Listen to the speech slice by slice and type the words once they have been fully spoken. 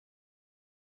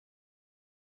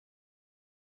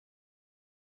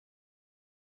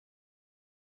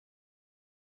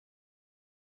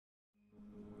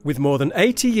With more than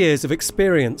 80 years of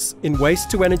experience in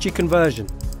waste-to-energy conversion,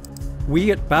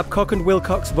 we at Babcock and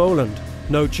Wilcox Vølund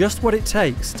know just what it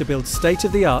takes to build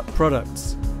state-of-the-art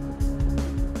products.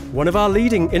 One of our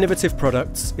leading innovative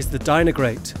products is the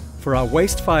DynaGrate for our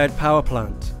waste-fired power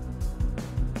plant.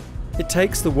 It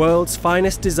takes the world's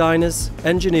finest designers,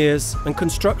 engineers and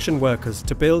construction workers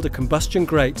to build a combustion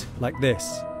grate like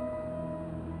this.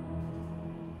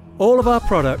 All of our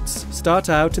products start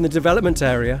out in the development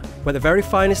area where the very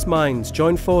finest minds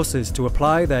join forces to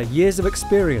apply their years of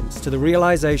experience to the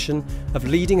realization of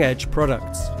leading-edge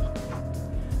products.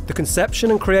 The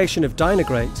conception and creation of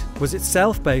DynaGrate was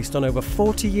itself based on over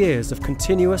 40 years of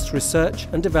continuous research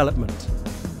and development.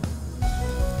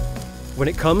 When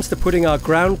it comes to putting our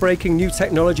groundbreaking new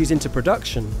technologies into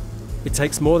production, it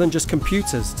takes more than just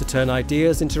computers to turn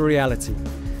ideas into reality.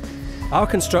 Our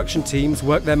construction teams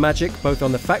work their magic both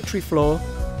on the factory floor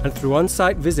and through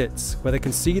on-site visits where they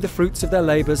can see the fruits of their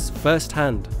labours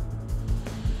firsthand.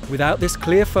 Without this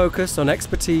clear focus on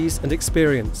expertise and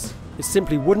experience, it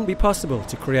simply wouldn't be possible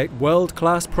to create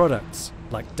world-class products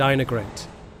like DynaGrate.